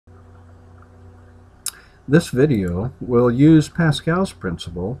This video will use Pascal's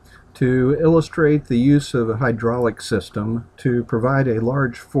principle to illustrate the use of a hydraulic system to provide a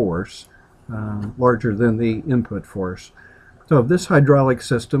large force, larger than the input force. So this hydraulic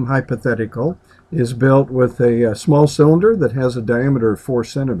system, hypothetical, is built with a small cylinder that has a diameter of 4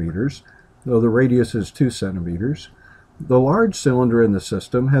 centimeters, though the radius is 2 centimeters. The large cylinder in the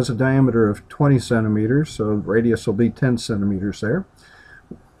system has a diameter of 20 centimeters, so the radius will be 10 centimeters there.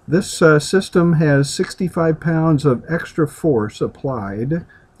 This system has 65 pounds of extra force applied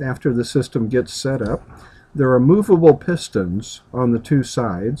after the system gets set up. There are movable pistons on the two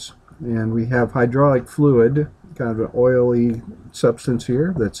sides, and we have hydraulic fluid, kind of an oily substance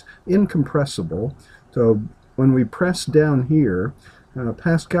here that's incompressible. So when we press down here,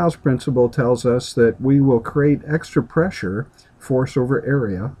 Pascal's principle tells us that we will create extra pressure, force over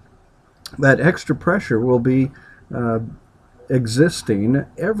area. That extra pressure will be existing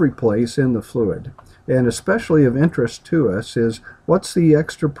every place in the fluid. And especially of interest to us is what's the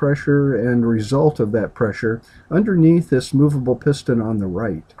extra pressure and result of that pressure underneath this movable piston on the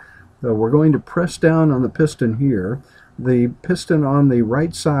right. So we're going to press down on the piston here. The piston on the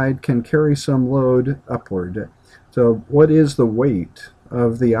right side can carry some load upward. So what is the weight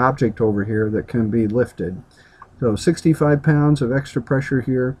of the object over here that can be lifted? So 65 pounds of extra pressure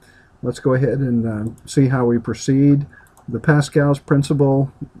here. Let's go ahead and see how we proceed. The Pascal's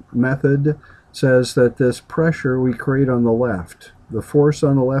principle method says that this pressure we create on the left, the force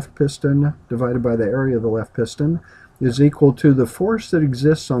on the left piston divided by the area of the left piston, is equal to the force that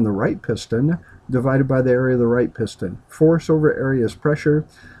exists on the right piston divided by the area of the right piston. Force over area is pressure.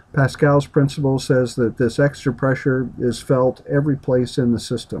 Pascal's principle says that this extra pressure is felt every place in the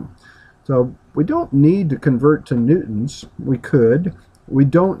system. So we don't need to convert to newtons. We could. We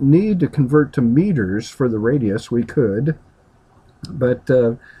don't need to convert to meters for the radius. We could. But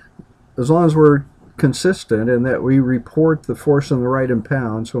as long as we're consistent in that we report the force on the right in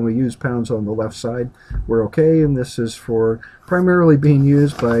pounds when we use pounds on the left side, we're okay. And this is for primarily being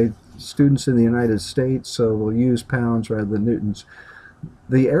used by students in the United States, so we'll use pounds rather than newtons.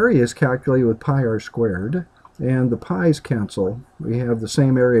 The area is calculated with pi r squared, and the pi's cancel. We have the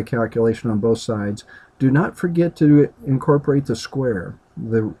same area calculation on both sides. Do not forget to incorporate the square.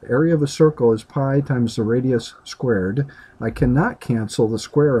 The area of a circle is pi times the radius squared. I cannot cancel the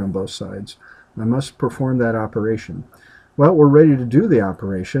square on both sides. I must perform that operation. Well, we're ready to do the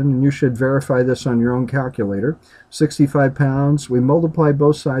operation, and you should verify this on your own calculator. 65 pounds, we multiply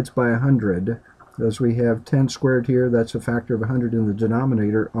both sides by 100. As we have 10 squared here, that's a factor of 100 in the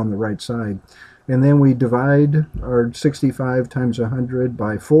denominator on the right side. And then we divide our 65 times 100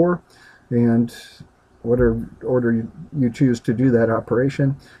 by 4, and whatever order you choose to do that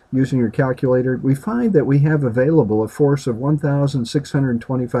operation using your calculator, we find that we have available a force of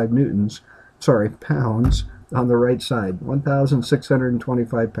 1,625 pounds on the right side,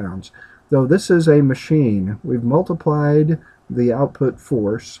 1,625 pounds. Though this is a machine, we've multiplied the output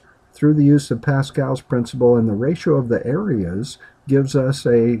force through the use of Pascal's principle, and the ratio of the areas gives us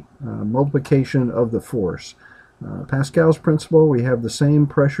a multiplication of the force. Pascal's principle, we have the same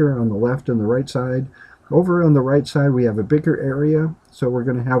pressure on the left and the right side. Over on the right side we have a bigger area, so we're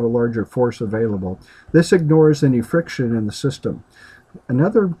going to have a larger force available. This ignores any friction in the system.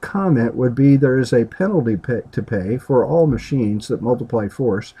 Another comment would be there is a penalty to pay for all machines that multiply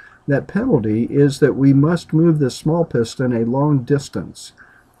force. That penalty is that we must move this small piston a long distance,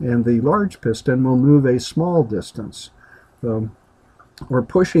 and the large piston will move a small distance. So we're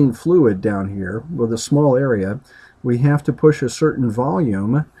pushing fluid down here with a small area. We have to push a certain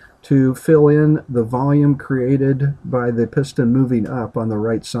volume to fill in the volume created by the piston moving up on the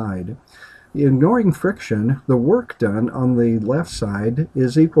right side. Ignoring friction, the work done on the left side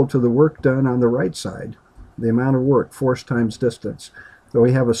is equal to the work done on the right side. The amount of work, force times distance. So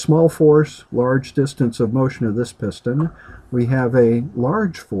we have a small force, large distance of motion of this piston. We have a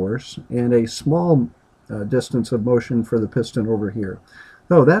large force and a small distance of motion for the piston over here.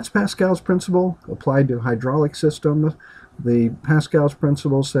 So that's Pascal's principle applied to hydraulic system. The Pascal's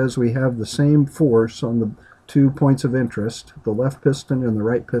principle says we have the same force on the 2 points of interest, the left piston and the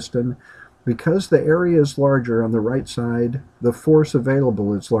right piston. Because the area is larger on the right side, the force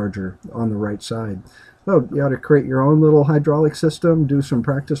available is larger on the right side. So you ought to create your own little hydraulic system, do some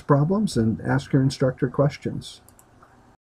practice problems, and ask your instructor questions.